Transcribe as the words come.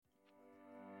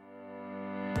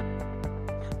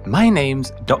My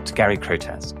name's Dr. Gary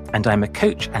Krotas, and I'm a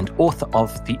coach and author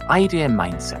of The Idea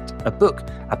Mindset, a book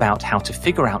about how to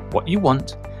figure out what you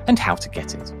want and how to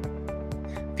get it.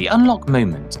 The unlock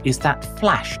moment is that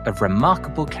flash of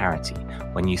remarkable clarity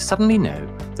when you suddenly know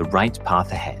the right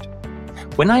path ahead.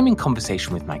 When I'm in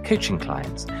conversation with my coaching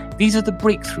clients, these are the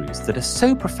breakthroughs that are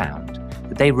so profound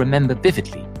that they remember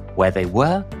vividly where they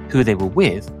were, who they were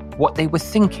with, what they were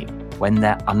thinking when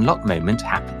their unlock moment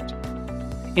happened.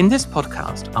 In this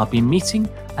podcast, I'll be meeting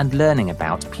and learning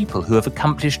about people who have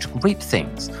accomplished great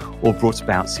things or brought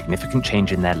about significant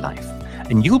change in their life,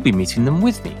 and you'll be meeting them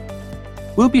with me.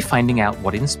 We'll be finding out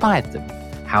what inspired them,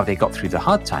 how they got through the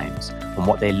hard times, and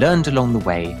what they learned along the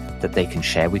way that they can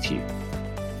share with you.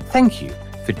 Thank you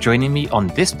for joining me on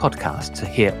this podcast to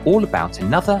hear all about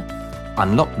another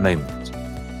unlock moment.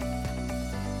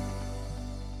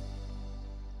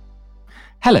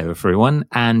 Hello, everyone,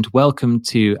 and welcome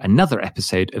to another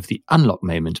episode of the Unlock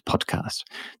Moment podcast.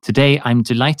 Today, I'm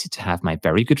delighted to have my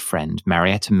very good friend,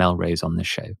 Marietta Melrose, on the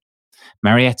show.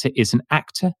 Marietta is an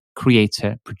actor,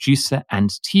 creator, producer, and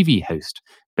TV host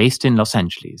based in Los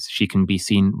Angeles. She can be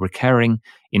seen recurring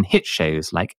in hit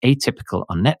shows like Atypical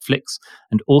on Netflix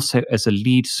and also as a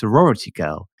lead sorority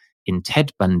girl in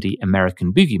Ted Bundy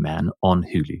American Boogeyman on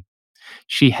Hulu.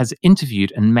 She has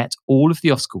interviewed and met all of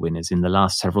the Oscar winners in the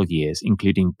last several years,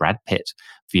 including Brad Pitt,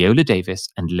 Viola Davis,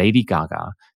 and Lady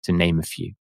Gaga, to name a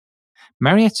few.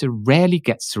 Marietta rarely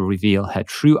gets to reveal her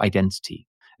true identity,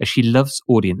 as she loves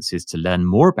audiences to learn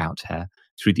more about her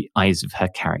through the eyes of her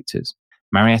characters.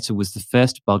 Marietta was the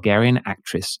first Bulgarian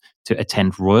actress to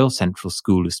attend Royal Central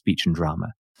School of Speech and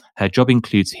Drama. Her job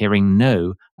includes hearing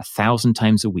no 1,000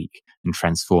 times a week and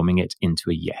transforming it into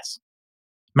a yes.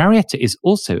 Marietta is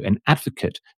also an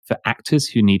advocate for actors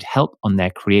who need help on their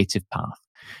creative path.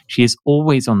 She is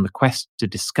always on the quest to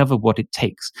discover what it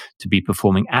takes to be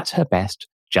performing at her best,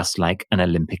 just like an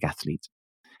Olympic athlete.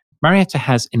 Marietta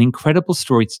has an incredible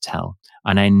story to tell,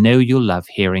 and I know you'll love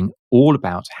hearing all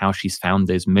about how she's found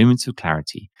those moments of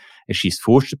clarity as she's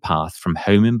forged a path from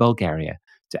home in Bulgaria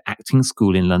to acting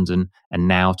school in London and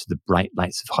now to the bright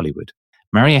lights of Hollywood.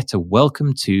 Marietta,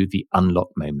 welcome to the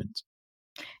Unlock Moment.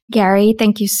 Gary,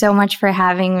 thank you so much for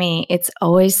having me. It's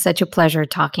always such a pleasure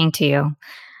talking to you.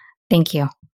 Thank you.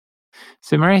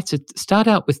 So Marietta, start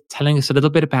out with telling us a little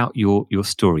bit about your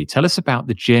story. Tell us about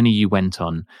the journey you went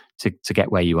on to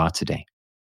get where you are today.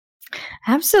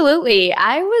 Absolutely.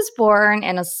 I was born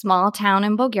in a small town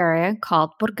in Bulgaria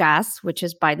called Burgas, which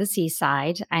is by the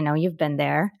seaside. I know you've been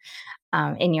there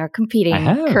in your competing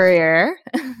career.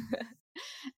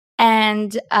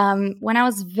 And when I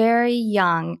was very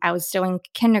young, I was still in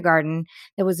kindergarten,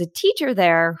 there was a teacher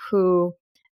there who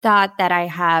thought that I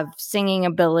have singing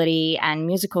ability and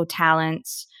musical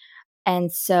talents.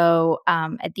 And so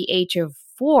at the age of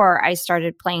 4, I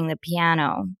started playing the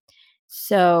piano.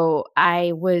 So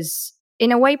I was,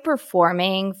 in a way,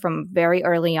 performing from very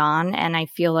early on. And I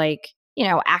feel like,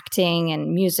 acting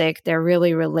and music, they're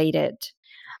really related.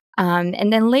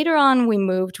 And then later on, we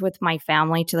moved with my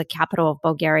family to the capital of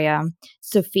Bulgaria,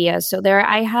 Sofia. So there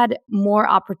I had more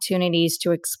opportunities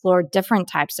to explore different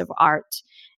types of art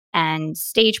and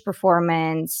stage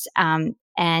performance.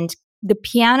 And the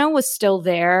piano was still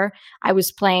there. I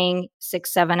was playing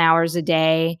 6-7 hours a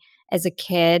day as a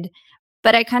kid,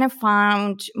 but I kind of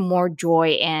found more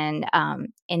joy in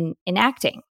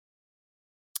acting.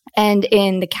 And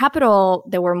in the capital,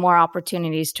 there were more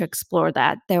opportunities to explore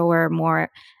that. There were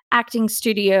more acting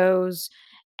studios,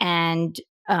 and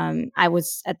I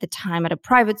was at the time at a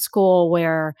private school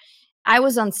where I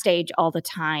was on stage all the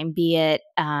time, be it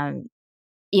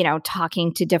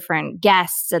talking to different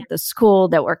guests at the school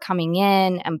that were coming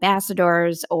in,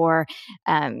 ambassadors, or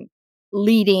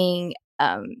leading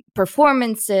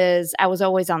performances. I was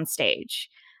always on stage,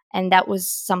 and that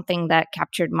was something that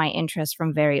captured my interest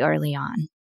from very early on.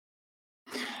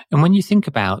 And when you think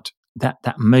about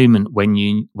that moment when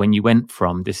you went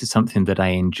from this is something that I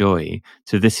enjoy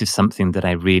to this is something that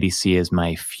I really see as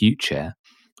my future,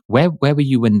 where were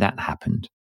you when that happened?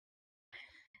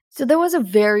 So there was a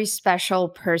very special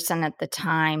person at the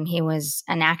time. He was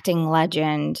an acting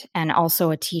legend and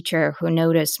also a teacher who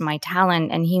noticed my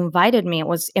talent, and he invited me. It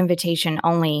was invitation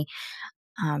only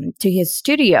to his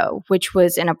studio, which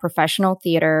was in a professional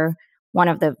theater, one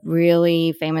of the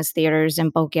really famous theaters in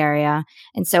Bulgaria.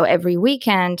 And so every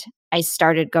weekend, I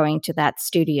started going to that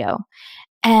studio.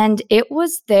 And it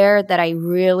was there that I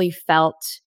really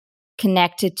felt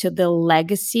connected to the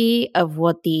legacy of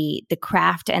what the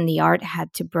craft and the art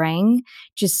had to bring.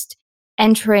 Just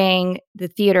entering the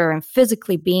theater and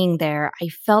physically being there, I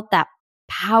felt that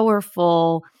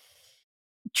powerful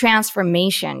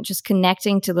transformation, just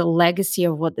connecting to the legacy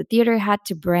of what the theater had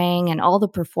to bring and all the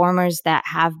performers that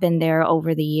have been there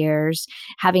over the years,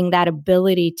 having that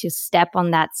ability to step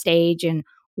on that stage and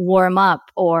warm up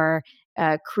or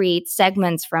create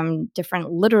segments from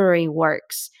different literary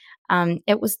works.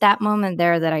 It was that moment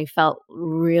there that I felt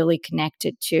really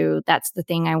connected to. That's the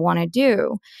thing I want to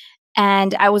do.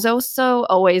 And I was also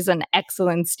always an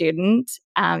excellent student.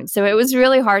 So it was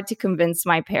really hard to convince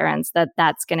my parents that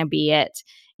that's going to be it.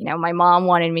 You know, my mom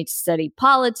wanted me to study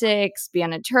politics, be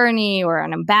an attorney or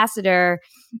an ambassador.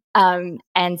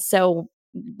 And so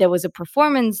there was a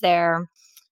performance there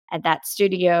at that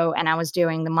studio, and I was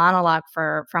doing the monologue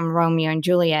from Romeo and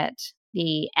Juliet,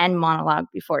 the end monologue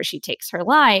before she takes her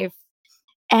life.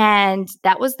 And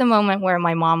that was the moment where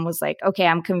my mom was like, okay,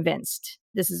 I'm convinced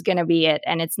this is going to be it.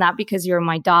 And it's not because you're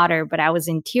my daughter, but I was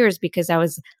in tears because I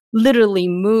was literally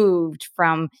moved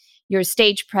from your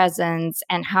stage presence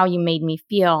and how you made me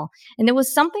feel. And there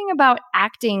was something about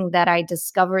acting that I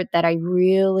discovered that I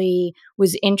really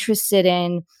was interested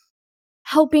in,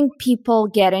 helping people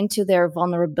get into their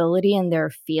vulnerability and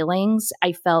their feelings.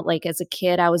 I felt like as a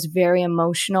kid, I was very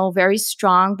emotional, very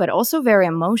strong, but also very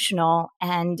emotional.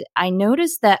 And I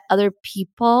noticed that other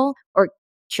people or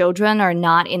children are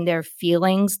not in their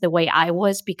feelings the way I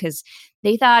was, because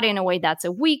they thought in a way that's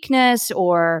a weakness,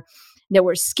 or they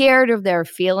were scared of their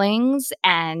feelings.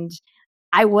 And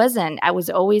I wasn't. I was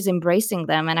always embracing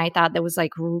them. And I thought there was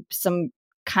like some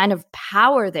kind of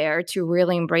power there to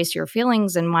really embrace your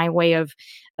feelings. And my way of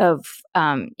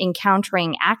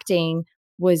encountering acting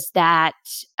was that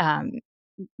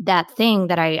that thing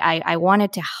that I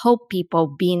wanted to help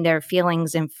people be in their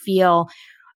feelings and feel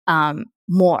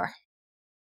more.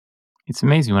 It's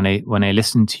amazing when I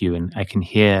listen to you and I can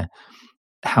hear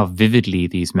how vividly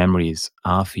these memories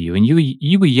are for you. And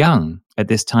you were young at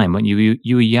this time, when you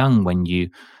were young when you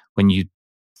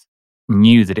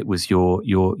knew that it was your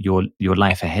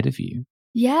life ahead of you.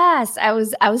 Yes, I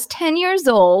was 10 years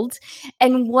old,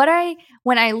 and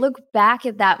when I look back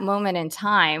at that moment in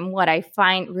time, what I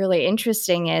find really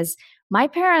interesting is my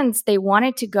parents, they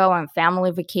wanted to go on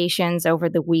family vacations over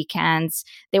the weekends.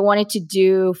 They wanted to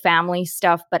do family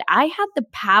stuff, but I had the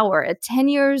power at 10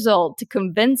 years old to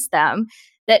convince them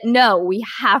that no, we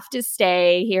have to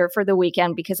stay here for the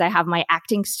weekend because I have my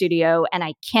acting studio and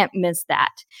I can't miss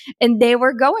that. And they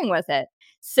were going with it.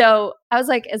 So I was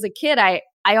like, as a kid, I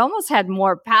almost had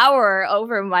more power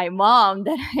over my mom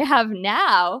than I have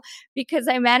now, because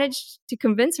I managed to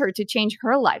convince her to change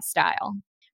her lifestyle.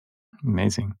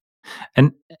 Amazing.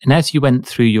 And as you went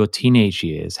through your teenage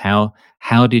years, how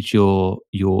did your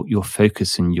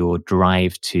focus and your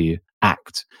drive to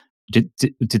act,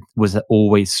 was it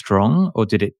always strong, or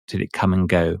did it come and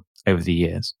go over the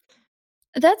years?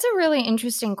 That's a really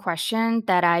interesting question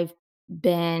that I've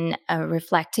been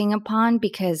reflecting upon,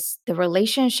 because the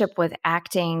relationship with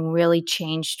acting really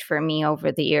changed for me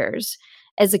over the years.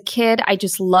 As a kid, I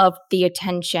just loved the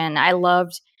attention. I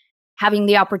loved having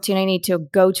the opportunity to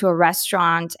go to a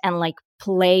restaurant and like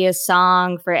play a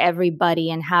song for everybody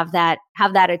and have that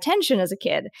attention as a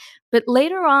kid. But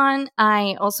later on,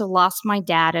 I also lost my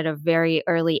dad at a very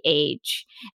early age,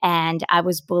 and I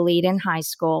was bullied in high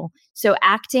school. So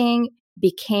acting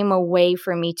became a way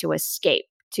for me to escape,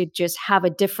 to just have a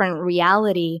different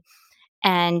reality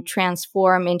and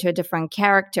transform into a different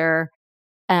character,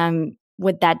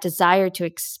 with that desire to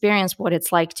experience what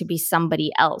it's like to be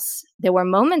somebody else. There were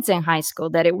moments in high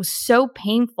school that it was so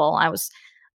painful. I was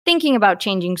thinking about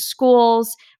changing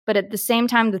schools, but at the same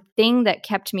time, the thing that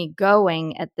kept me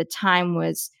going at the time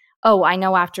was, oh, I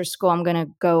know after school I'm going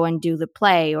to go and do the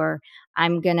play, or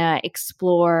I'm going to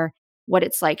explore what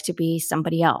it's like to be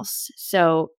somebody else.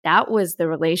 So that was the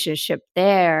relationship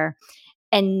there.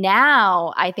 And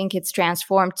now I think it's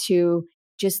transformed to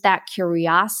just that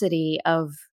curiosity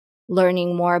of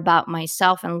learning more about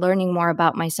myself and learning more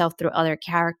about myself through other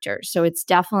characters. So it's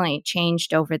definitely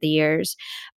changed over the years.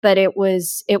 But it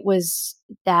was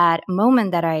that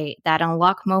moment that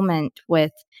unlock moment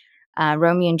with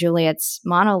Romeo and Juliet's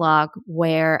monologue,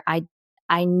 where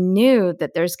I knew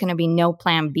that there's going to be no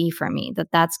plan B for me,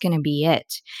 that that's going to be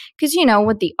it. Because,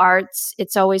 with the arts,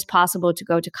 it's always possible to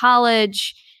go to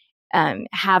college,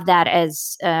 have that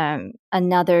as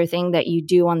another thing that you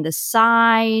do on the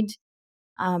side.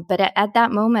 But at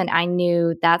that moment, I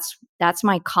knew that's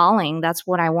my calling. That's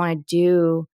what I want to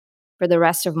do for the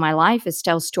rest of my life, is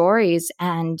tell stories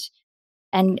and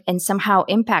somehow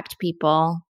impact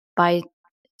people by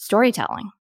storytelling.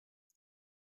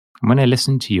 When I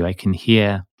listen to you, I can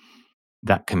hear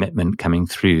that commitment coming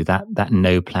through, that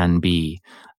no plan B,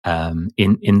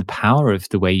 in the power of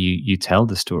the way you tell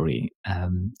the story.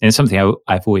 And it's something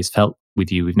I've always felt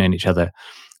with you. We've known each other,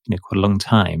 quite a long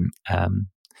time.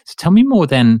 So tell me more.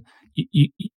 Then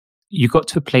you got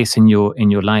to a place in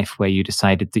your life where you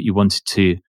decided that you wanted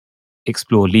to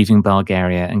explore leaving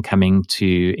Bulgaria and coming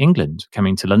to England,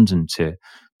 coming to London to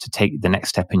take the next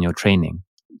step in your training.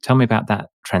 Tell me about that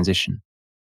transition.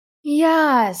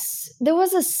 Yes, there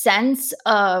was a sense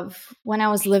of when I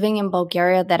was living in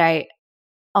Bulgaria that I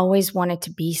always wanted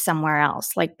to be somewhere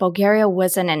else. Like Bulgaria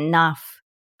wasn't enough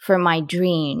for my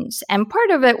dreams. And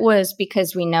part of it was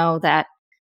because we know that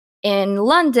in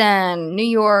London, New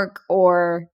York,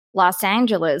 or Los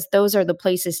Angeles, those are the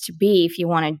places to be if you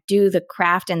want to do the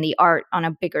craft and the art on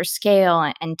a bigger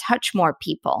scale and touch more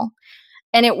people.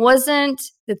 And it wasn't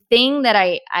the thing that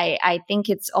I think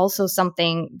it's also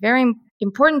something very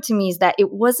important to me is that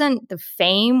it wasn't the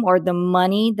fame or the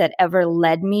money that ever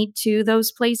led me to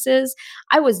those places.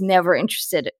 I was never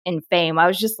interested in fame. I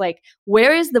was just like,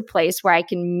 where is the place where I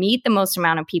can meet the most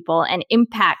amount of people and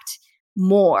impact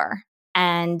more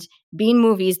and be in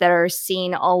movies that are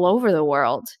seen all over the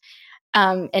world?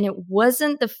 And it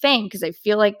wasn't the fame, because I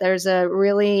feel like there's a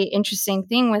really interesting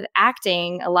thing with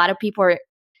acting. A lot of people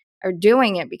are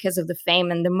doing it because of the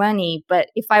fame and the money. But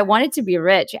if I wanted to be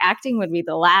rich, acting would be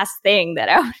the last thing that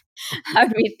I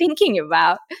would be thinking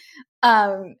about.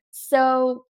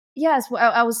 So yes,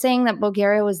 I was saying that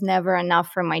Bulgaria was never enough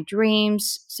for my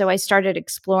dreams. So I started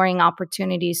exploring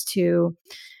opportunities to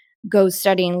go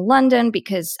study in London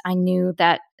because I knew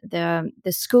that the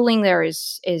schooling there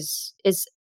is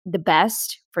the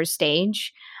best for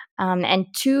stage. And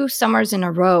 2 summers in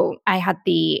a row, I had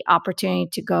the opportunity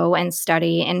to go and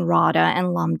study in RADA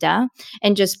and Lambda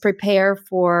and just prepare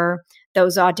for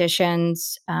those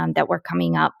auditions that were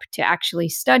coming up to actually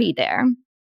study there.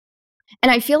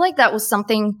 And I feel like that was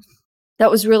something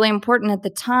that was really important at the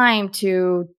time,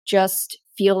 to just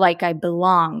feel like I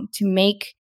belong, to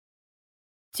make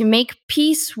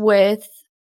peace with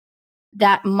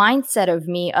that mindset of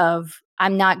me of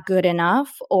I'm not good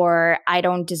enough, or I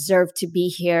don't deserve to be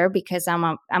here because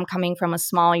I'm coming from a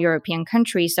small European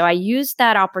country. So I used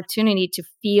that opportunity to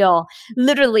feel,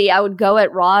 literally, I would go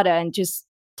at RADA and just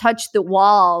touch the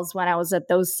walls when I was at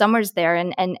those summers there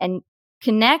and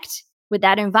connect with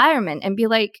that environment and be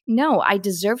like, no, I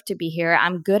deserve to be here.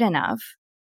 I'm good enough.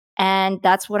 And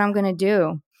that's what I'm going to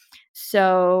do.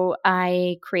 So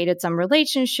I created some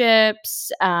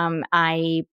relationships.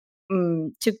 I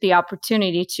took the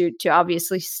opportunity to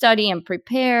obviously study and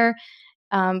prepare,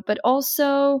 but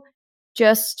also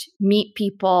just meet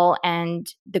people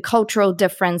and the cultural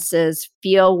differences,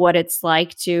 feel what it's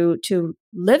like to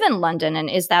live in London, and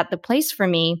is that the place for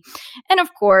me? And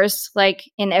of course, like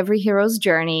in every hero's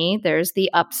journey, there's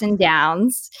the ups and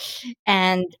downs.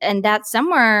 And that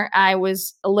summer, I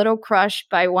was a little crushed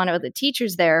by one of the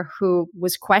teachers there who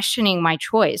was questioning my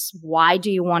choice. Why do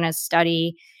you want to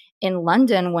study in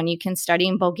London when you can study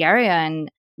in Bulgaria and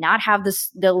not have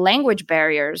the language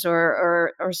barriers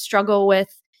or struggle with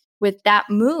that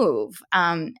move?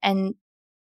 And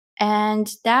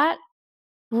that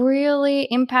really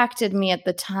impacted me at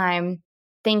the time,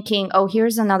 thinking, oh,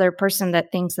 here's another person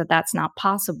that thinks that that's not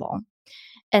possible.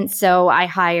 And so I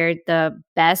hired the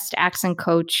best accent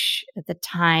coach at the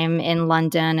time in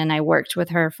London, and I worked with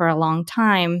her for a long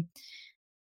time.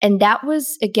 And that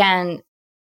was, again,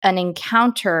 an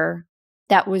encounter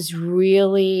that was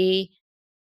really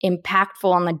impactful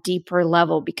on a deeper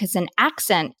level, because an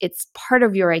accent, it's part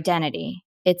of your identity.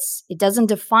 It doesn't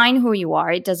define who you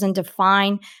are. It doesn't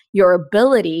define your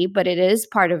ability, but it is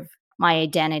part of my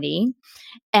identity.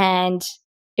 And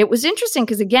it was interesting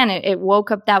because, again, it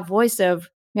woke up that voice of,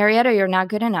 Marietta, you're not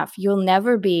good enough. You'll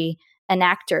never be an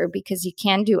actor because you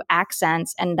can't do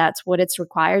accents, and that's what it's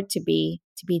required to be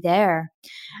there.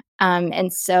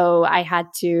 And so I had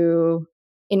to,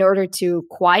 in order to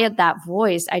quiet that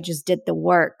voice, I just did the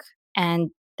work.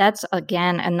 And that's,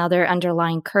 again, another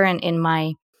underlying current in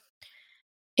my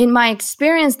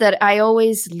experience, that I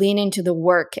always lean into the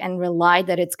work and rely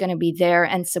that it's going to be there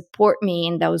and support me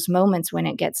in those moments when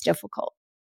it gets difficult.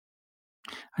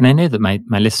 And I know that my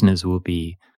listeners will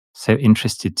be so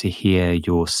interested to hear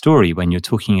your story when you're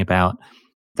talking about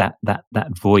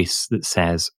that voice that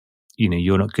says,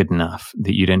 you're not good enough,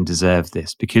 that you don't deserve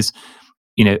this, because,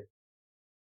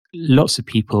 lots of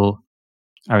people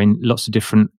are in lots of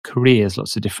different careers,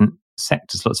 lots of different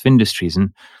sectors, lots of industries, and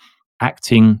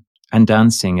acting and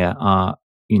dancing are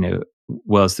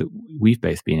worlds that we've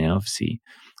both been in, obviously,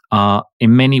 are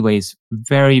in many ways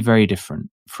very, very different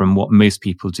from what most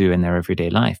people do in their everyday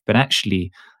life. But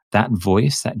actually, that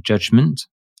voice, that judgment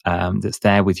that's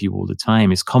there with you all the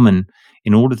time, is common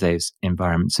in all of those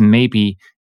environments. And maybe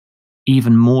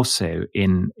even more so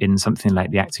in something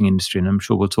like the acting industry. And I'm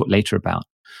sure we'll talk later about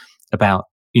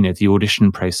the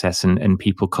audition process and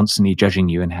people constantly judging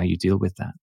you and how you deal with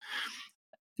that.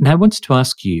 Now, I wanted to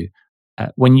ask you,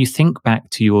 when you think back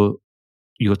to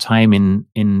your time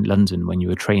in London when you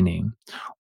were training,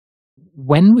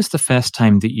 when was the first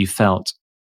time that you felt,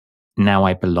 now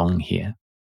I belong here?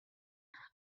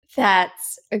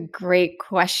 That's a great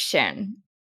question,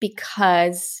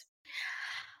 because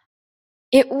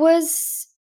it was,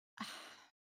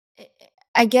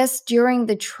 I guess, during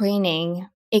the training,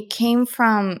 it came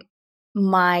from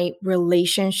my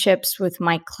relationships with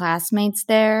my classmates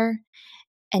there,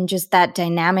 and just that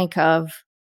dynamic of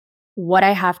what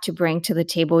I have to bring to the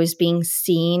table is being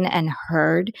seen and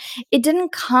heard. It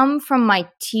didn't come from my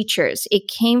teachers. It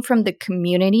came from the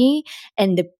community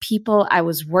and the people I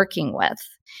was working with.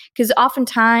 Because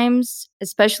oftentimes,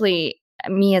 especially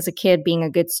me as a kid being a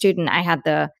good student, I had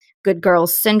the good girl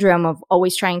syndrome of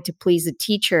always trying to please the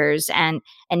teachers and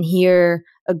hear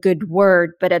a good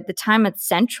word. But at the time at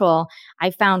Central,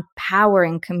 I found power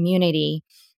in community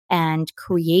and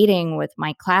creating with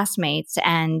my classmates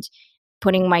and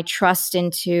putting my trust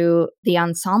into the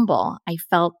ensemble. I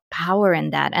felt power in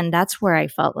that. And that's where I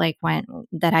felt like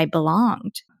that I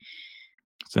belonged.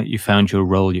 So you found your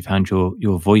role, you found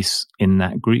your voice in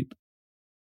that group.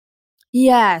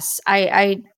 Yes,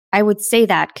 I would say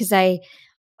that, because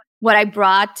what I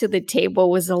brought to the table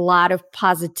was a lot of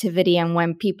positivity. And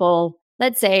when people,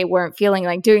 let's say, weren't feeling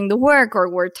like doing the work or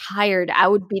were tired, I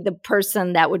would be the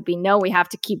person that would be, no, we have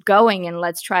to keep going and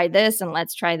let's try this and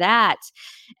let's try that.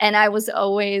 And I was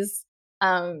always,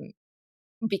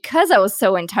 because I was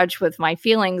so in touch with my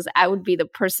feelings, I would be the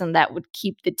person that would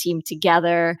keep the team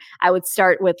together. I would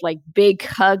start with like big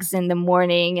hugs in the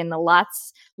morning and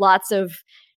lots of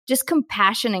just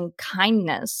compassion and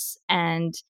kindness.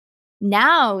 And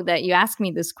now that you ask me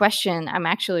this question, I'm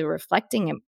actually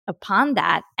reflecting upon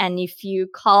that. And if you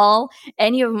call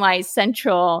any of my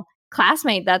Central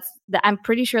classmates, I'm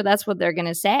pretty sure that's what they're going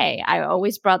to say. I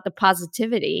always brought the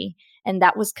positivity, and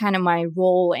that was kind of my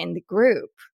role in the group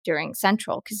during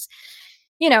Central, because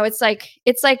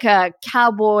it's like a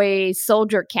cowboy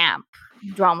soldier camp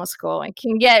drama school. It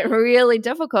can get really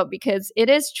difficult because it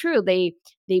is true, they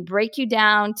break you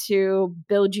down to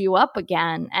build you up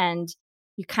again, and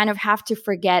you kind of have to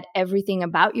forget everything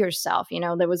about yourself.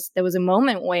 There was a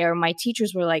moment where my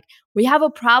teachers were like, we have a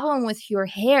problem with your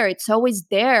hair, it's always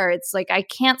there. It's like, I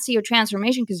can't see your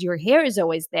transformation because your hair is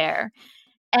always there.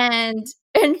 And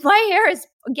my hair is,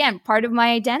 again, part of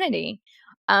my identity.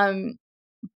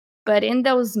 But in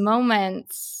those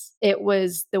moments, it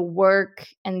was the work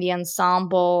and the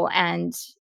ensemble and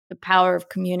the power of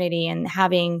community and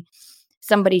having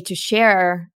somebody to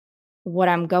share what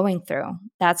I'm going through.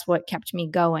 That's what kept me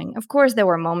going. Of course, there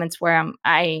were moments where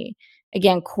I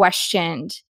again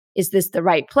questioned, is this the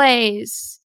right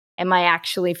place? Am I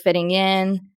actually fitting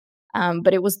in?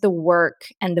 But it was the work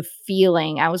and the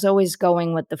feeling. I was always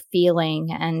going with the feeling.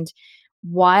 And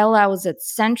while I was at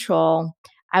Central,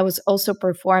 I was also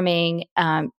performing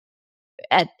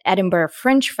at Edinburgh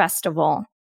Fringe Festival.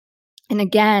 And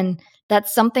again,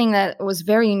 that's something that was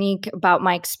very unique about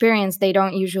my experience. They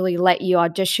don't usually let you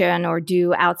audition or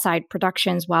do outside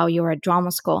productions while you're at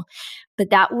drama school. But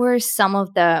that were some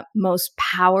of the most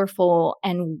powerful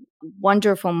and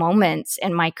wonderful moments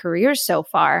in my career so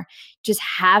far. Just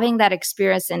having that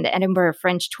experience in the Edinburgh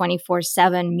Fringe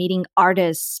 24/7, meeting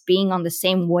artists, being on the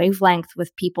same wavelength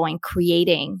with people and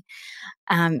creating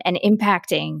and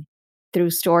impacting through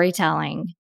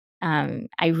storytelling.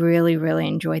 I really, really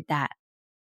enjoyed that.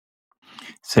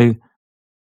 So,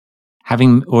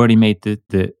 having already made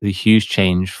the huge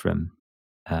change from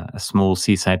a small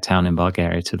seaside town in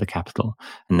Bulgaria to the capital,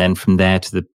 and then from there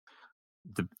to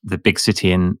the big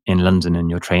city in London and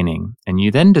your training, and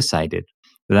you then decided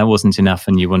that wasn't enough,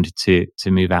 and you wanted to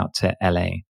move out to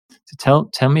LA. So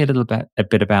tell me a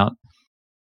bit about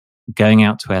going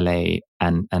out to LA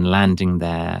and landing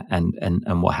there,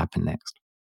 and what happened next.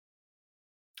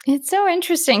 It's so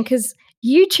interesting because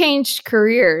you changed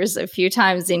careers a few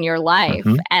times in your life,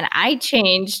 Mm-hmm. and I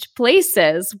changed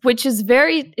places, which is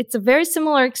it's a very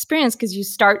similar experience because you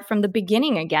start from the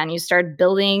beginning again. You start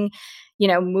building,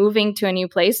 moving to a new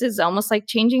place is almost like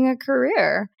changing a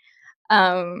career.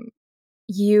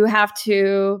 You have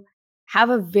to have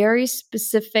a very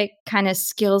specific kind of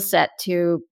skill set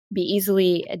to be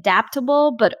easily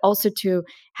adaptable, but also to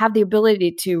have the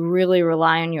ability to really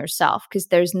rely on yourself because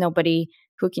there's nobody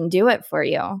who can do it for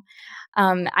you.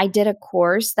 I did a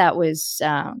course that was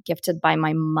gifted by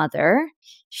my mother.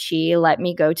 She let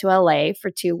me go to LA for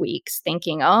 2 weeks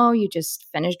thinking, oh, you just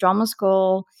finished drama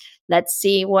school. Let's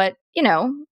see what,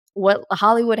 what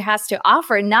Hollywood has to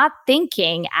offer, not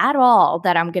thinking at all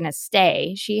that I'm going to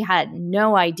stay. She had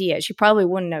no idea. She probably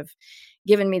wouldn't have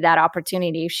given me that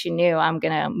opportunity if she knew I'm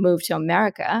going to move to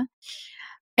America.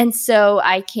 And so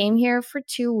I came here for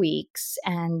 2 weeks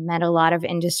and met a lot of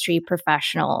industry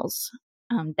professionals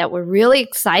that were really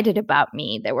excited about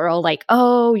me. They were all like,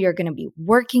 oh, you're going to be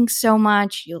working so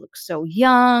much. You look so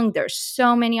young. There's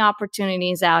so many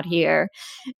opportunities out here.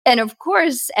 And of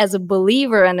course, as a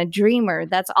believer and a dreamer,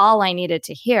 that's all I needed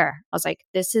to hear. I was like,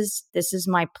 this is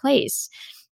my place.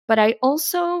 But I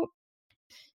also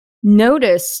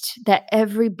noticed that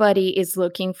everybody is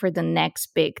looking for the next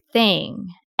big thing.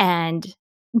 And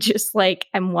just like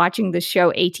I'm watching the show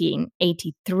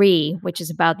 1883, which is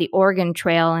about the Oregon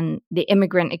Trail and the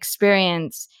immigrant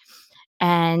experience.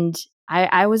 And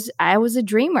I was a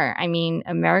dreamer. I mean,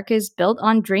 America is built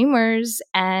on dreamers.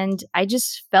 And I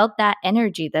just felt that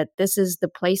energy that this is the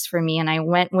place for me. And I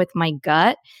went with my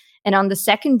gut. And on the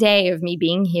second day of me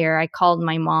being here, I called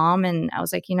my mom and I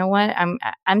was like, you know what?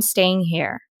 I'm staying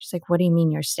here. She's like, what do you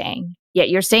mean you're staying? Yeah,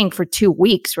 you're staying for 2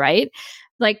 weeks, right?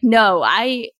 Like, no,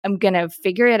 I am going to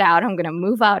figure it out. I'm going to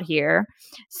move out here.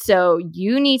 So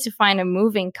you need to find a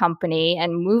moving company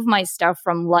and move my stuff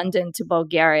from London to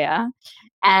Bulgaria.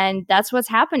 And that's what's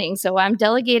happening. So I'm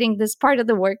delegating this part of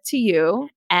the work to you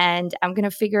and I'm going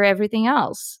to figure everything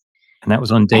else. And that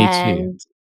was on day 2.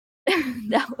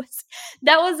 that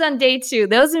was on day 2.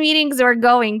 Those meetings were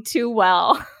going too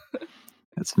well.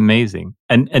 That's amazing.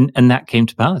 And that came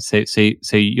to pass.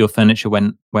 So your furniture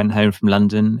went home from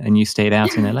London and you stayed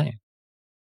out in LA.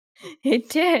 It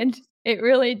did. It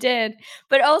really did.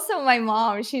 But also my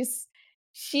mom,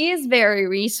 she is very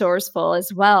resourceful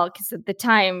as well, because at the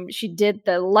time she did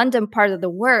the London part of the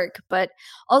work, but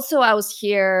also I was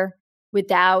here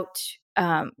without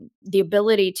the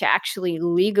ability to actually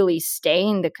legally stay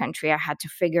in the country. I had to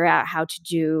figure out how to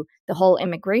do the whole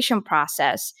immigration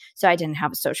process. So I didn't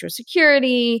have a social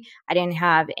security. I didn't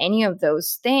have any of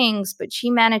those things, but she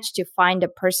managed to find a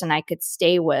person I could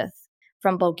stay with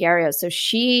from Bulgaria. So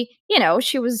she's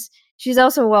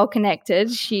also well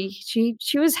connected. She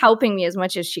was helping me as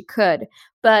much as she could.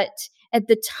 But at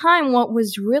the time, what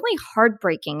was really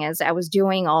heartbreaking is I was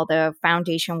doing all the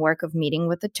foundation work of meeting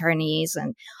with attorneys,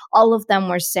 and all of them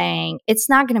were saying, it's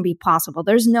not going to be possible.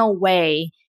 There's no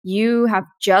way. You have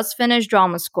just finished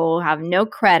drama school, have no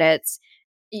credits.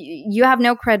 You have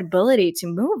no credibility to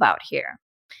move out here.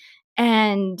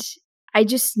 And I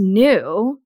just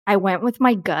knew. I went with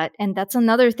my gut. And that's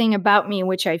another thing about me,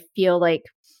 which I feel like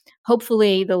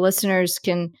hopefully the listeners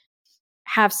can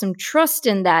have some trust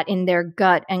in that, in their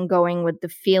gut, and going with the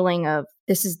feeling of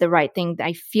this is the right thing.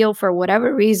 I feel for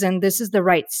whatever reason, this is the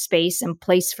right space and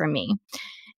place for me.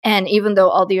 And even though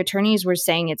all the attorneys were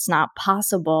saying it's not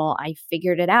possible, I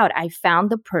figured it out. I found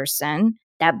the person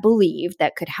that believed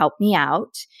that could help me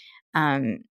out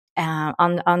on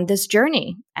this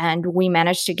journey. And we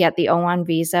managed to get the O1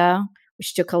 visa,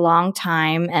 which took a long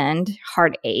time and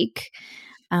heartache.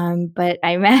 But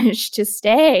I managed to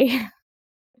stay.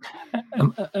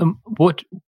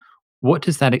 What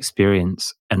does that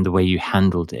experience and the way you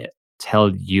handled it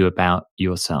tell you about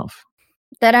yourself?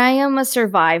 That I am a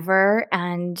survivor,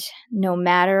 and no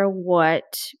matter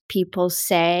what people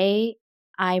say,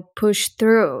 I push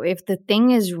through. If the thing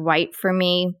is right for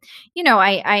me,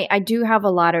 I do have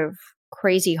a lot of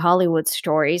crazy Hollywood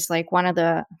stories. Like one of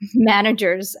the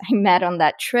managers I met on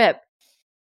that trip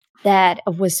that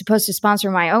was supposed to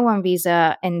sponsor my O1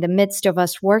 visa, in the midst of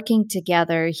us working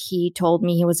together, he told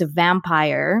me he was a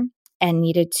vampire and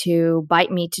needed to bite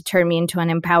me to turn me into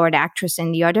an empowered actress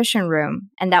in the audition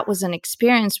room. And that was an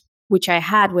experience which I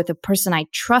had with a person I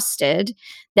trusted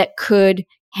that could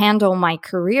handle my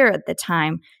career at the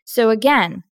time. So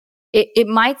again, it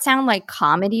might sound like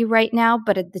comedy right now,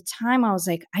 but at the time I was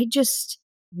like,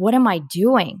 what am I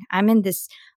doing? I'm in this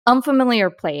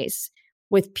unfamiliar place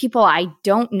with people I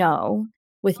don't know,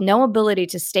 with no ability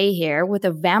to stay here, with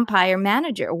a vampire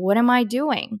manager. What am I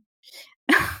doing?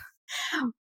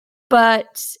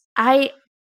 But I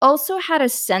also had a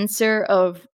sensor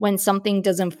of when something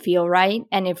doesn't feel right.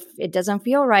 And if it doesn't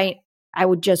feel right, I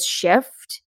would just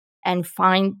shift and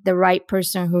find the right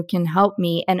person who can help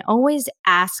me, and always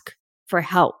ask for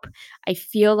help. I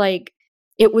feel like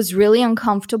it was really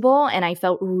uncomfortable and I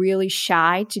felt really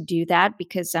shy to do that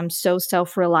because I'm so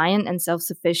self-reliant and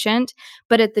self-sufficient.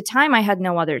 But at the time, I had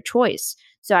no other choice.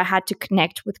 So I had to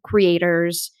connect with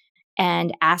creators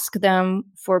and ask them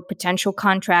for potential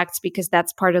contracts, because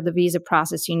that's part of the visa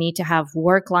process. You need to have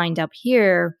work lined up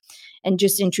here, and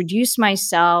just introduce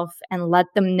myself and let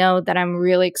them know that I'm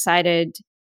really excited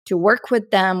to work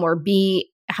with them or be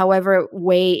however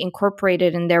way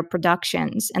incorporated in their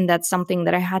productions. And that's something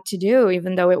that I had to do,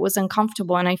 even though it was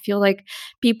uncomfortable. And I feel like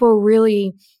people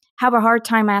really have a hard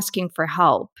time asking for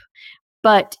help.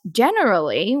 But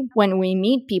generally, when we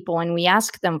meet people and we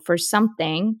ask them for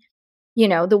something,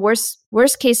 the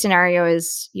worst case scenario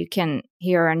is you can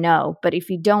hear a no. But if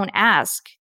you don't ask,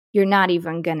 you're not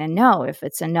even going to know if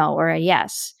it's a no or a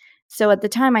yes. So at the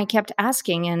time, I kept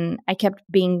asking and I kept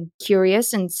being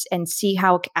curious and see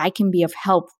how I can be of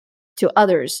help to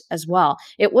others as well.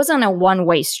 It wasn't a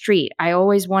one-way street. I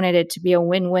always wanted it to be a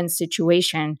win-win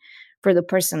situation for the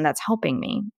person that's helping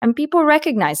me. And people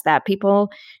recognize that. People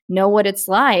know what it's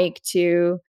like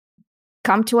to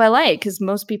come to LA because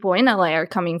most people in LA are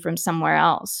coming from somewhere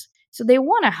else. So they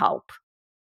want to help.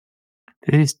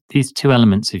 There's these two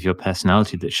elements of your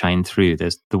personality that shine through.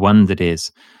 There's the one that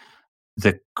is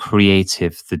the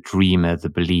creative, the dreamer, the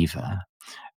believer.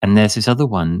 And there's this other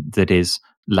one that is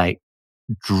like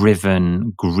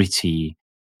driven, gritty,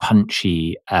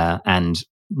 punchy, and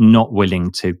not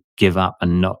willing to give up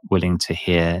and not willing to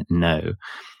hear no.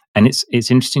 And it's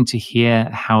interesting to hear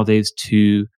how those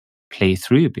two play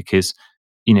through, because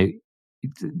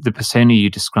the persona you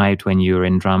described when you were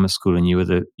in drama school and you were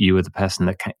the person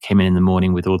that came in the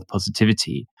morning with all the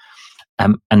positivity,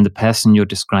 and the person you're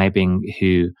describing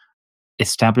who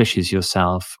establishes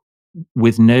yourself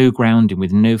with no grounding,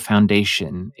 with no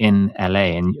foundation in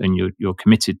LA, and you're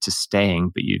committed to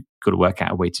staying, but you've got to work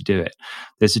out a way to do it.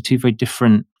 Those are two very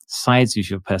different sides of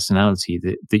your personality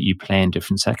that you play in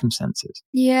different circumstances.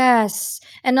 Yes.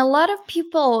 And a lot of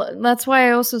people, that's why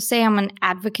I also say I'm an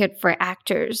advocate for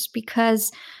actors,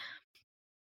 because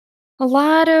a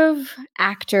lot of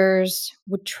actors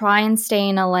would try and stay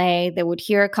in LA. They would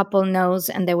hear a couple no's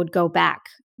and they would go back.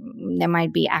 There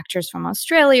might be actors from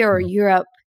Australia or Europe.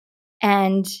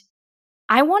 And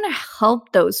I want to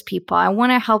help those people. I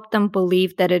want to help them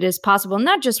believe that it is possible,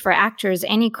 not just for actors,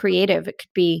 any creative. It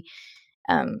could be,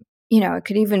 it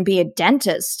could even be a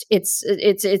dentist. It's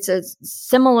a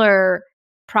similar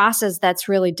process that's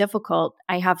really difficult.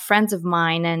 I have friends of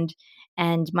mine,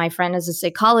 and my friend is a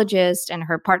psychologist and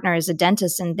her partner is a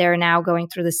dentist, and they're now going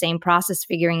through the same process,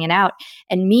 figuring it out.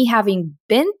 And me having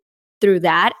been through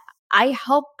that, I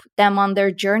help them on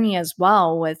their journey as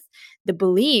well with the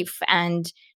belief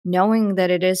and knowing that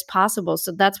it is possible.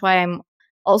 So that's why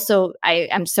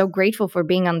I'm so grateful for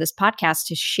being on this podcast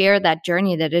to share that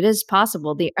journey, that it is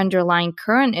possible. The underlying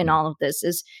current in all of this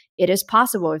is it is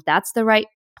possible. If that's the right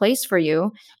place for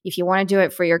you, if you want to do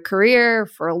it for your career,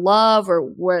 for love, or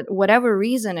whatever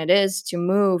reason it is to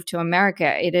move to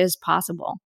America, it is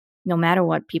possible, no matter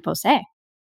what people say.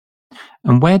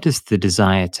 And where does the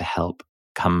desire to help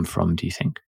come from, do you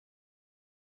think?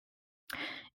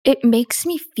 It makes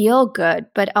me feel good,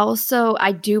 but also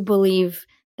I do believe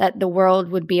that the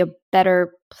world would be a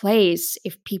better place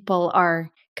if people are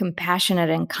compassionate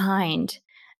and kind.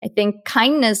 I think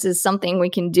kindness is something we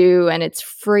can do, and it's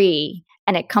free,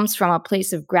 and it comes from a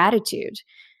place of gratitude.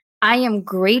 I am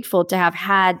grateful to have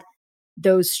had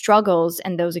those struggles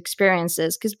and those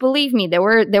experiences, because believe me, there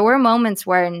were moments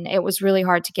when it was really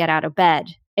hard to get out of bed.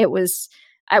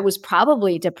 I was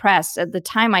probably depressed at the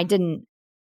time. I didn't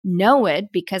know it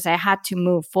because I had to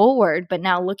move forward. But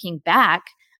now looking back,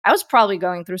 I was probably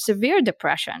going through severe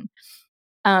depression.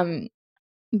 And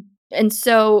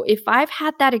so if I've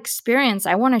had that experience,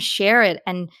 I want to share it.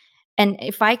 And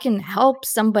if I can help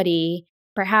somebody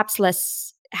perhaps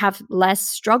have less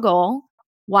struggle,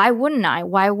 why wouldn't I?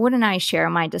 Why wouldn't I share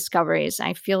my discoveries?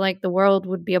 I feel like the world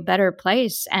would be a better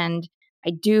place. And I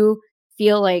do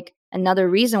feel like another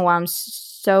reason why I'm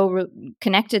so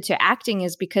connected to acting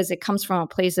is because it comes from a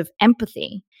place of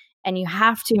empathy. And you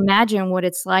have to imagine what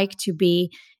it's like to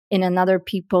be in another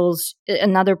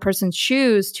person's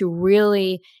shoes, to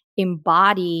really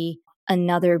embody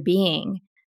another being.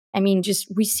 I mean,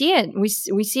 just we see it. We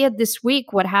see it this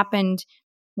week. What's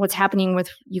happening with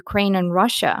Ukraine and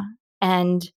Russia.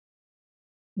 And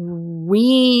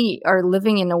we are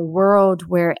living in a world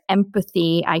where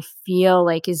empathy, I feel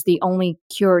like, is the only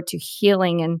cure to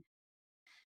healing.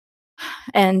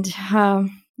 And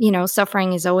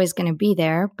suffering is always going to be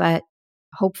there. But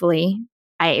hopefully,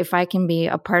 if I can be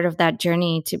a part of that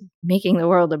journey to making the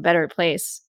world a better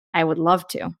place, I would love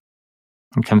to.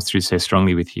 It comes through so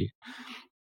strongly with you.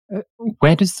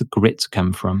 Where does the grit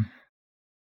come from?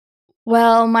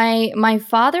 Well, my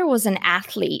father was an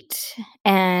athlete,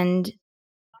 and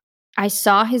I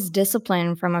saw his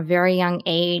discipline from a very young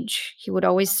age. He would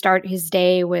always start his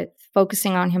day with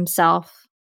focusing on himself,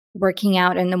 working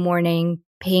out in the morning,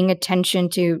 paying attention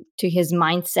to his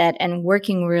mindset, and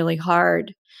working really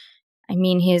hard. I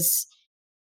mean, his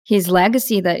his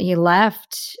legacy that he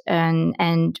left,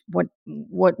 and what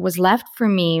was left for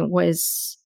me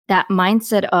was that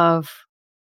mindset of,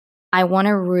 I want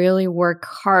to really work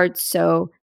hard so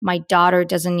my daughter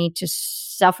doesn't need to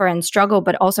suffer and struggle,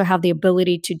 but also have the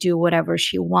ability to do whatever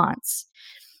she wants.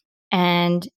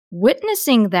 And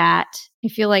witnessing that, I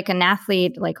feel like an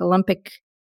athlete, like Olympic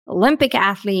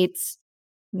athletes,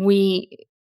 we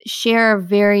share a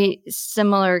very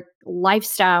similar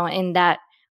lifestyle in that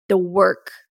the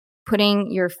work,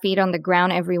 putting your feet on the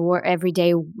ground every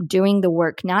day, doing the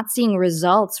work, not seeing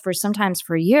results for sometimes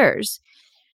for years.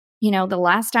 The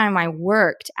last time I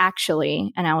worked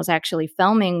actually, and I was actually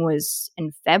filming, was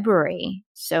in February.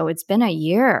 So it's been a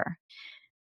year.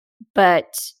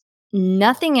 But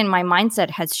nothing in my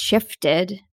mindset has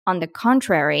shifted. On the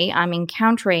contrary, I'm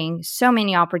encountering so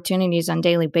many opportunities on a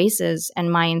daily basis,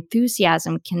 and my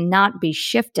enthusiasm cannot be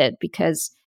shifted because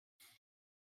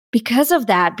of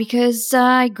that, because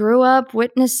I grew up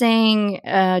witnessing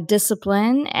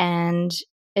discipline, and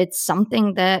it's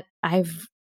something that I've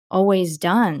always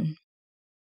done.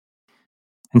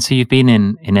 And so you've been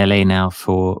in LA now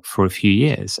for a few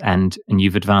years, and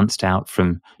you've advanced out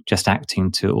from just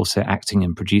acting to also acting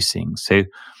and producing. So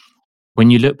when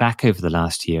you look back over the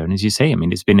last year, and as you say, I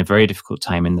mean, it's been a very difficult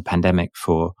time in the pandemic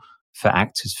for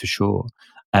actors for sure.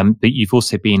 But you've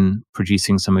also been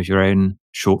producing some of your own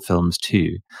short films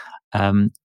too.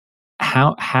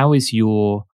 How is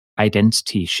your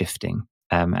identity shifting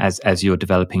as you're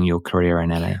developing your career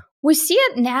in LA? We see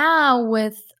it now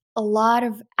with a lot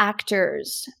of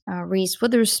actors. Reese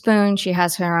Witherspoon, she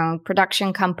has her own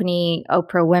production company.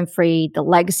 Oprah Winfrey, the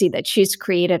legacy that she's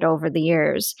created over the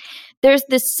years. There's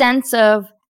this sense of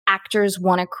actors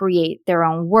want to create their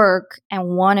own work and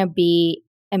want to be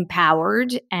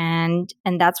empowered, and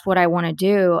that's what I want to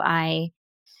do. I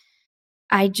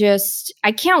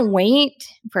can't wait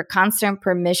for constant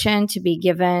permission to be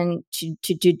given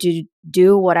to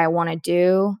do what I want to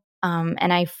do.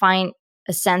 And I find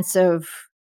a sense of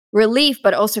relief,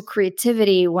 but also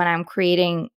creativity when I'm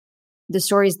creating the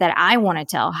stories that I want to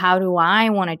tell. How do I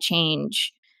want to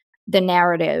change the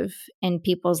narrative in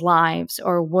people's lives?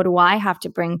 Or what do I have to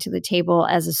bring to the table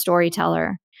as a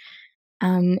storyteller?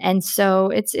 And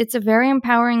so it's a very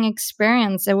empowering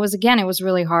experience. It was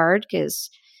really hard because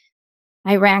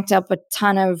I racked up a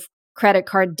ton of credit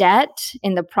card debt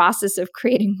in the process of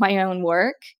creating my own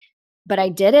work, but I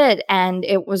did it and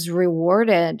it was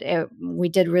rewarded. We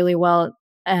did really well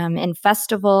in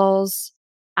festivals.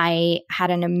 I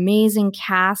had an amazing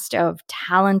cast of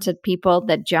talented people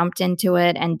that jumped into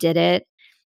it and did it.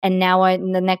 And now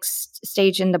the next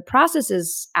stage in the process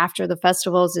is, after the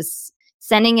festivals, is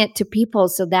sending it to people,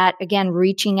 so that, again,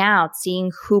 reaching out,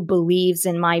 seeing who believes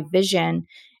in my vision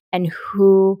and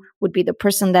who would be the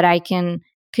person that I can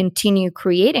continue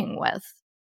creating with.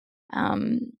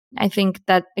 I think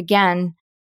that, again,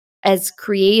 as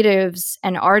creatives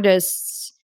and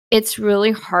artists, it's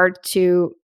really hard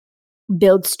to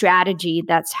build strategy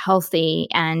that's healthy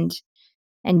and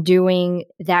doing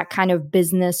that kind of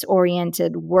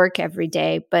business-oriented work every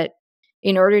day. But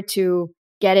in order to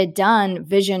get it done,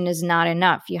 vision is not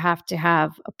enough. You have to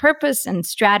have a purpose and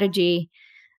strategy.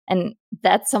 And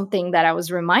that's something that I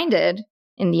was reminded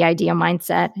in the idea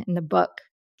mindset in the book.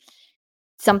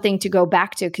 Something to go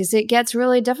back to, because it gets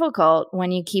really difficult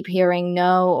when you keep hearing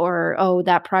no, or, oh,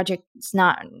 that project is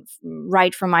not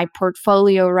right for my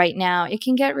portfolio right now. It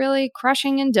can get really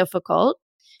crushing and difficult.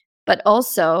 But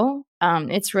also,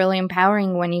 it's really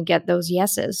empowering when you get those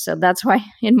yeses. So that's why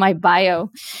in my bio,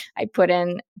 I put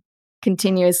in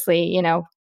continuously,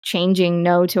 changing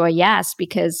no to a yes,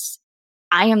 because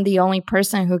I am the only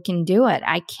person who can do it.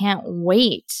 I can't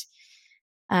wait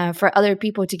for other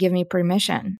people to give me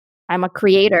permission. I'm a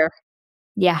creator.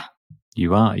 Yeah.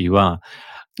 You are.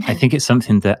 I think it's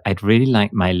something that I'd really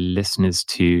like my listeners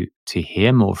to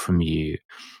hear more from you.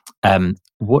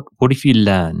 What have you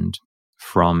learned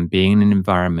from being in an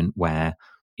environment where,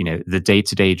 the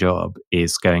day-to-day job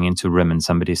is going into a room and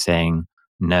somebody's saying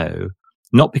no,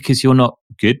 not because you're not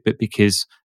good, but because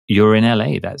you're in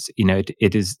LA? That's,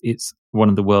 it's one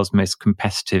of the world's most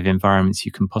competitive environments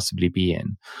you can possibly be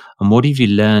in. And what have you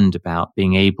learned about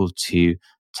being able to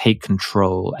take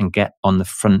control and get on the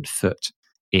front foot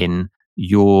in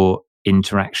your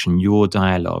interaction, your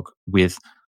dialogue with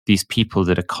these people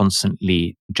that are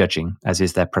constantly judging, as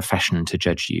is their profession to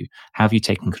judge you? How have you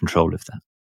taken control of that?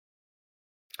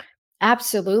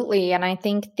 Absolutely. And I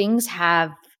think things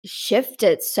have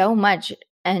shifted so much.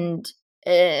 And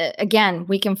again,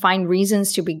 we can find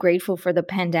reasons to be grateful for the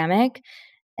pandemic.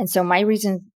 And so my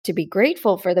reason to be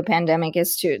grateful for the pandemic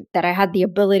is that I had the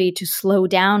ability to slow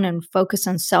down and focus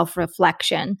on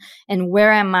self-reflection. And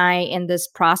where am I in this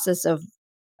process of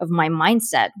my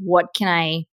mindset? What can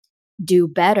I do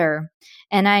better?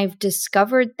 And I've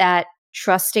discovered that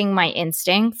trusting my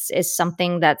instincts is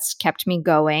something that's kept me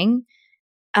going.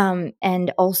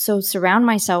 And also surround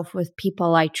myself with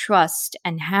people I trust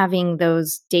and having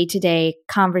those day-to-day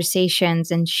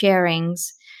conversations and sharings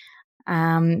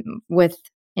with,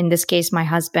 in this case, my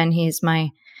husband. He's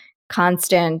my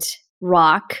constant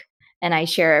rock, and I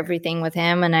share everything with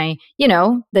him. And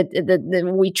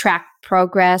we track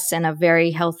progress in a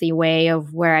very healthy way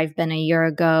of where I've been a year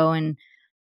ago. And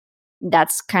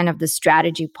that's kind of the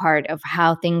strategy part of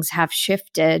how things have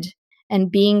shifted, and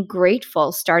being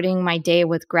grateful, starting my day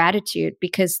with gratitude,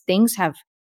 because things have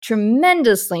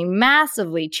tremendously,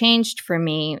 massively changed for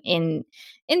me in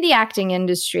the acting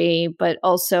industry, but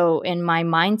also in my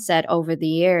mindset over the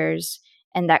years.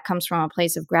 And that comes from a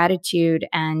place of gratitude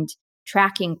and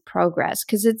tracking progress,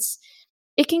 because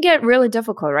it can get really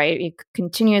difficult, right? You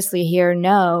continuously hear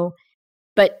no,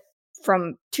 but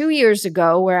from 2 years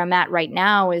ago, where I'm at right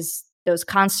now, is those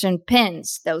constant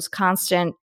pins, those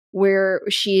constant where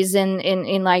she's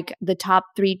in like the top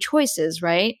 3 choices,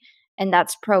 right? And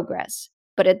that's progress.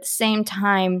 But at the same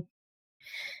time,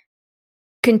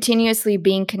 continuously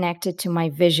being connected to my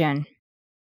vision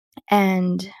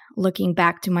and looking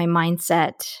back to my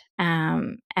mindset,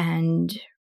 and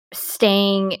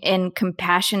staying in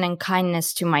compassion and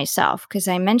kindness to myself. Because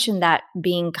I mentioned that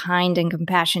being kind and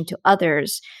compassion to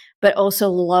others, but also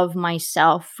love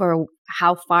myself for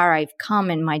how far I've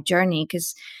come in my journey.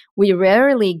 Because we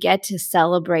rarely get to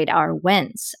celebrate our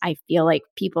wins. I feel like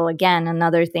people, again,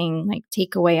 another thing, like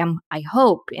takeaway, I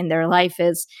hope in their life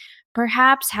is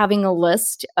perhaps having a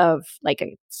list of like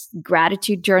a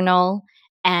gratitude journal,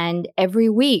 and every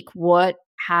week, what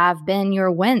have been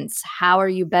your wins? How are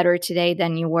you better today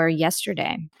than you were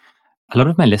yesterday? A lot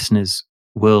of my listeners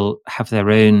will have their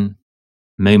own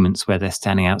moments where they're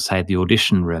standing outside the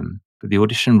audition room, but the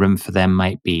audition room for them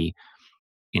might be,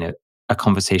 a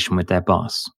conversation with their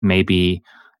boss, maybe,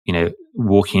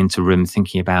 walking into a room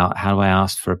thinking about, how do I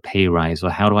ask for a pay rise, or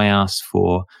how do I ask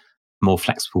for more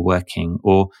flexible working,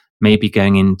 or maybe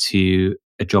going into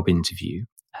a job interview.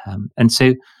 And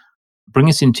so bring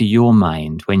us into your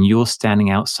mind when you're standing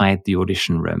outside the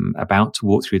audition room, about to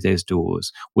walk through those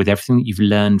doors with everything that you've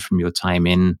learned from your time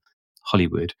in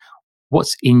Hollywood.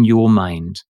 What's in your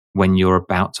mind when you're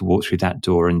about to walk through that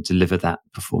door and deliver that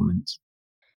performance?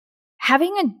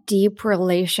 Having a deep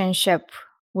relationship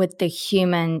with the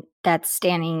human that's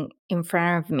standing in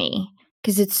front of me,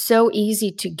 because it's so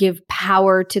easy to give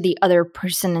power to the other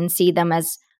person and see them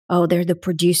as, oh, they're the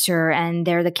producer and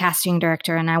they're the casting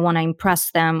director and I want to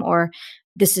impress them, or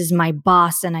this is my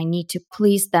boss and I need to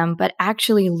please them. But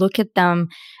actually look at them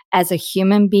as a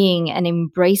human being and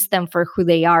embrace them for who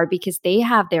they are, because they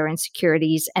have their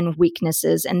insecurities and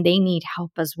weaknesses and they need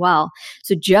help as well.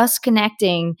 So just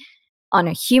connecting on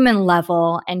a human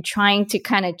level and trying to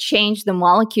kind of change the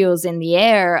molecules in the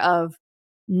air of,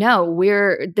 no,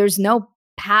 there's no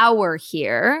power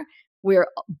here. We're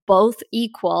both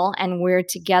equal and we're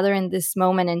together in this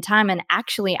moment in time. And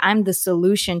actually, I'm the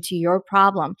solution to your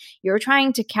problem. You're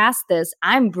trying to cast this.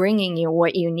 I'm bringing you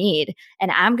what you need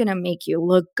and I'm going to make you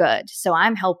look good. So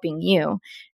I'm helping you,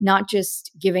 not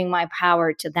just giving my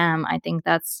power to them. I think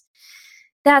that's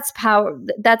power.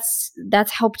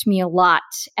 That's helped me a lot.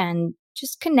 And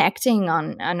just connecting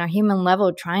on a human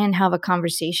level, try and have a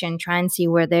conversation, try and see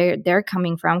where they're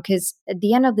coming from. Because at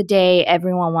the end of the day,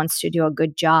 everyone wants to do a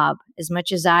good job. As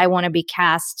much as I want to be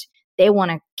cast, they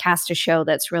want to cast a show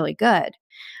that's really good.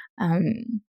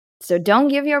 So don't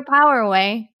give your power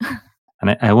away.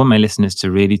 And I want my listeners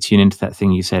to really tune into that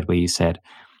thing you said, where you said,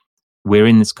 we're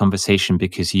in this conversation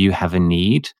because you have a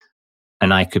need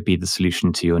and I could be the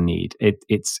solution to your need.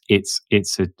 It's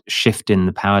a shift in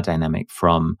the power dynamic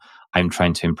from, I'm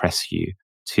trying to impress you,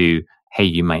 to, hey,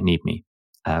 you might need me.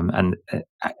 And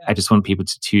I just want people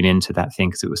to tune into that thing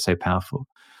because it was so powerful.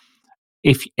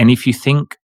 If you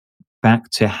think back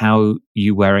to how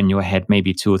you were in your head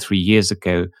maybe 2 or 3 years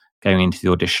ago going into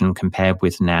the audition compared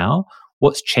with now,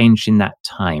 what's changed in that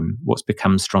time? What's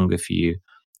become stronger for you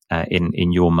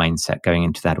in your mindset going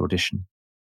into that audition?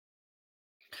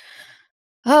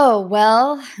 Oh,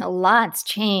 well, a lot's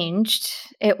changed.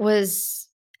 It was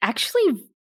actually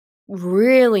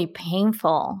really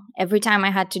painful. Every time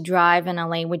I had to drive in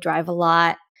LA, we drive a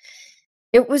lot.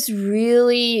 It was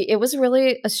really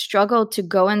a struggle to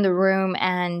go in the room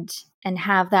and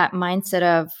have that mindset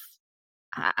of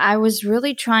I was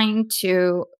really trying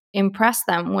to impress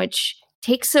them, which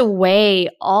takes away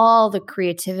all the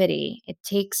creativity. It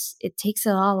takes it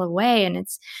all away, and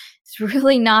it's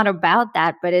really not about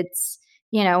that. But it's,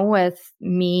 with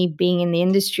me being in the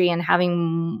industry and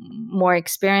having more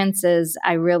experiences,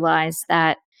 I realized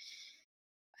that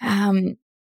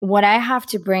what I have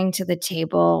to bring to the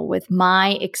table with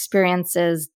my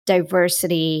experiences,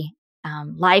 diversity,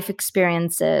 life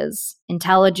experiences,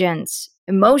 intelligence,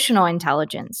 emotional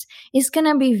intelligence is going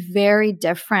to be very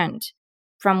different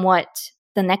from what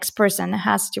the next person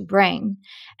has to bring.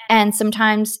 And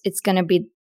sometimes it's going to be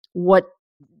what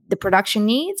the production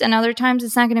needs, and other times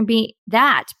it's not going to be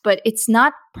that, but it's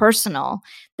not personal.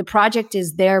 The project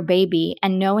is their baby.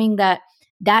 And knowing that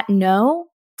no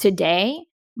today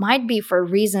might be for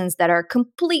reasons that are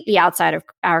completely outside of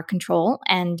our control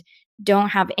and don't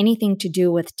have anything to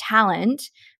do with talent,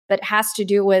 but has to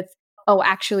do with,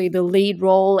 actually the lead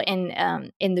role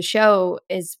in the show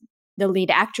is the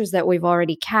lead actress that we've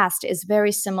already cast is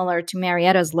very similar to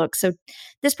Marietta's look. So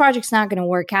this project's not going to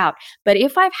work out. But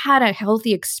if I've had a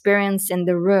healthy experience in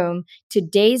the room,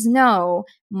 today's no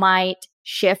might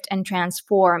shift and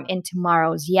transform in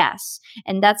tomorrow's yes.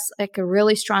 And that's like a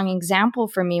really strong example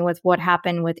for me with what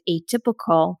happened with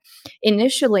Atypical.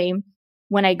 Initially,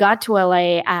 when I got to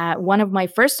LA, one of my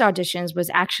first auditions was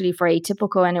actually for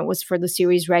Atypical, and it was for the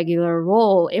series regular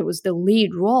role. It was the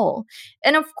lead role.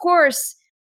 And of course,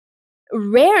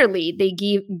 rarely they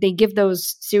give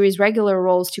those series regular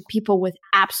roles to people with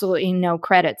absolutely no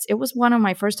credits. It was one of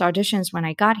my first auditions when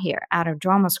I got here out of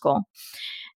drama school.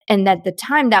 And at the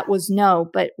time that was no,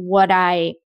 but what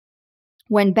I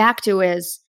went back to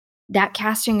is that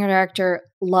casting director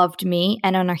loved me.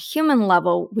 And on a human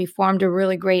level, we formed a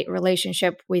really great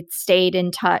relationship. We stayed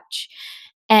in touch.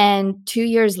 And 2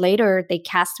 years later, they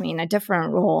cast me in a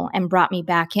different role and brought me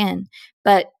back in.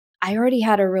 But I already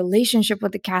had a relationship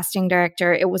with the casting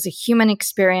director. It was a human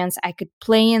experience. I could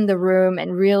play in the room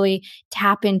and really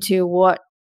tap into what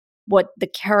the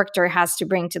character has to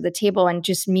bring to the table, and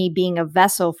just me being a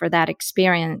vessel for that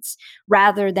experience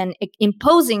rather than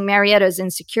imposing Marietta's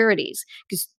insecurities.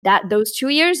 Because those 2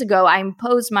 years ago, I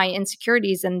imposed my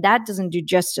insecurities, and that doesn't do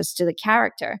justice to the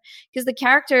character, because the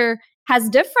character has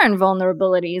different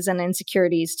vulnerabilities and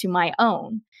insecurities to my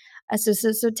own.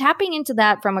 So tapping into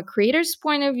that from a creator's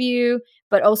point of view,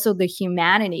 but also the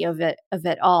humanity of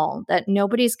it all, that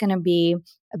nobody's going to be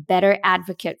a better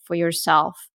advocate for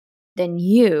yourself than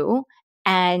you,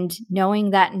 and knowing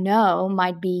that no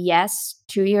might be yes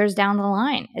 2 years down the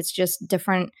line. It's just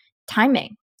different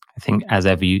timing. I think, as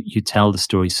ever, you tell the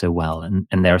story so well,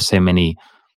 and there are so many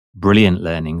brilliant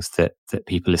learnings that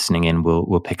people listening in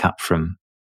will pick up from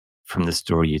the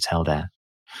story you tell there.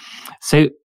 So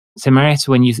Marietta,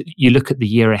 when you look at the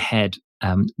year ahead,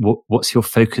 what's your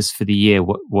focus for the year?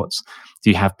 Do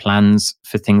you have plans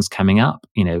for things coming up?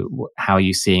 How are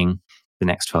you seeing the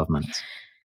next 12 months?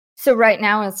 So right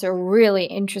now it's a really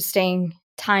interesting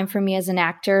time for me as an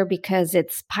actor, because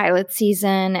it's pilot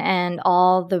season and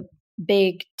all the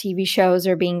big TV shows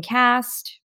are being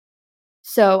cast.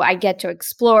 So I get to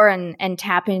explore and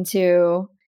tap into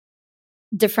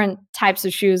different types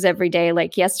of shoes every day.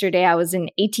 Like yesterday I was in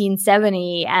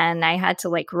 1870 and I had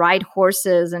to ride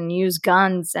horses and use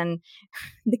guns, and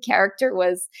the character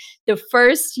was the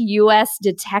first US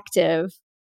detective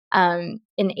in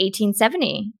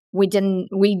 1870. We don't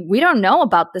know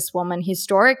about this woman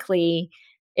historically.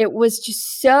 It was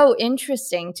just so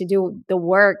interesting to do the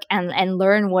work and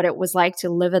learn what it was like to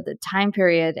live at the time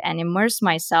period and immerse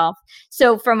myself.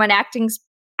 So from an acting's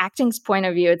point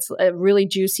of view, it's a really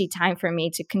juicy time for me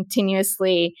to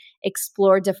continuously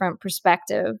explore different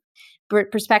perspectives.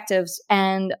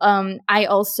 And I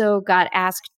also got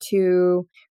asked to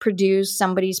produce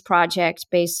somebody's project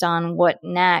based on what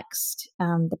next.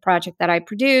 The project that I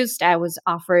produced, I was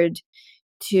offered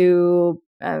to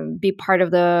be part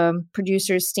of the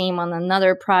producer's team on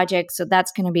another project. So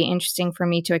that's going to be interesting for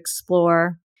me to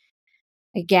explore.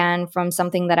 Again, from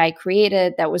something that I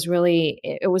created that was really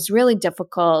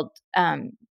difficult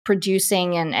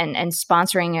producing and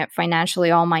sponsoring it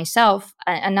financially all myself.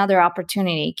 Another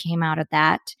opportunity came out of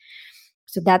that.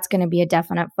 So that's going to be a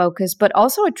definite focus. But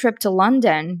also a trip to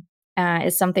London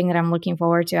is something that I'm looking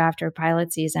forward to after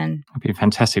pilot season. It'd be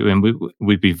fantastic. And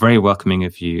we'd be very welcoming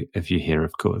of you here,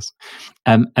 of course.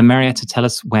 And Marietta, tell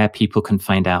us where people can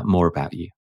find out more about you.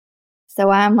 So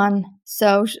I'm on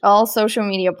all social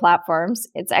media platforms.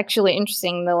 It's actually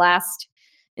interesting.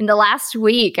 In the last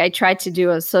week, I tried to do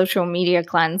a social media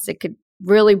cleanse. It could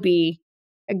really be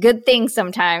a good thing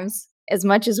sometimes, as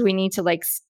much as we need to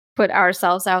put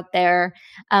ourselves out there.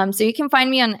 So you can find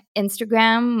me on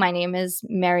Instagram. My name is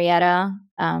Marietta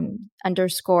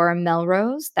 _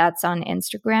 Melrose. That's on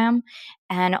Instagram.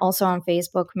 And also on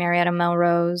Facebook, Marietta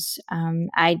Melrose.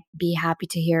 I'd be happy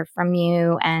to hear from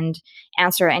you and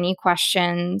answer any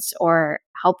questions or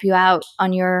help you out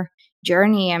on your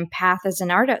journey and path as an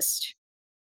artist.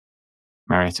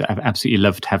 Marietta, I've absolutely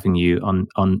loved having you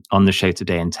on the show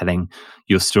today and telling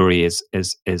your story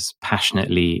as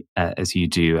passionately as you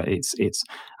do. It's.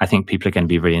 I think people are going to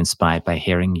be really inspired by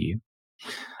hearing you.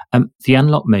 The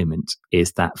unlock moment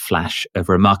is that flash of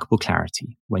remarkable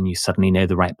clarity when you suddenly know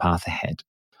the right path ahead.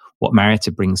 What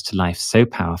Marietta brings to life so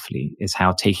powerfully is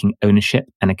how taking ownership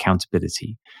and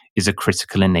accountability is a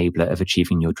critical enabler of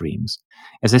achieving your dreams.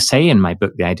 As I say in my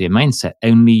book, The Idea Mindset,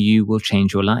 only you will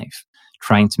change your life.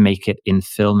 Trying to make it in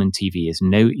film and TV is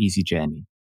no easy journey,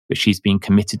 but she's been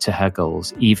committed to her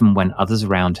goals even when others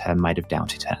around her might have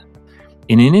doubted her.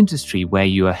 In an industry where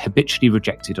you are habitually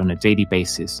rejected on a daily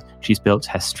basis, she's built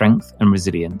her strength and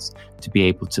resilience to be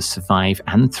able to survive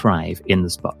and thrive in the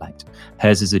spotlight.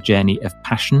 Hers is a journey of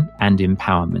passion and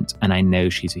empowerment, and I know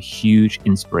she's a huge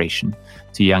inspiration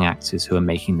to young actors who are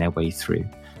making their way through.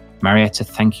 Marietta,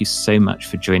 thank you so much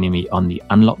for joining me on The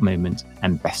Unlock Moment,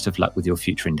 and best of luck with your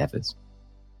future endeavors.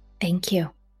 Thank you.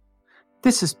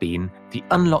 This has been The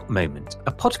Unlock Moment,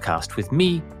 a podcast with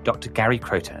me, Dr. Gary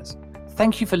Crotaz.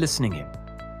 Thank you for listening in.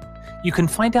 You can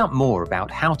find out more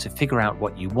about how to figure out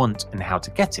what you want and how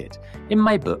to get it in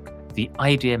my book, The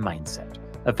Idea Mindset,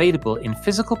 available in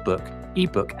physical book,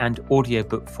 ebook, and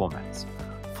audiobook formats.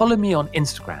 Follow me on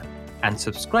Instagram and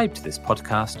subscribe to this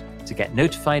podcast to get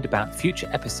notified about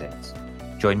future episodes.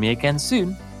 Join me again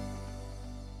soon.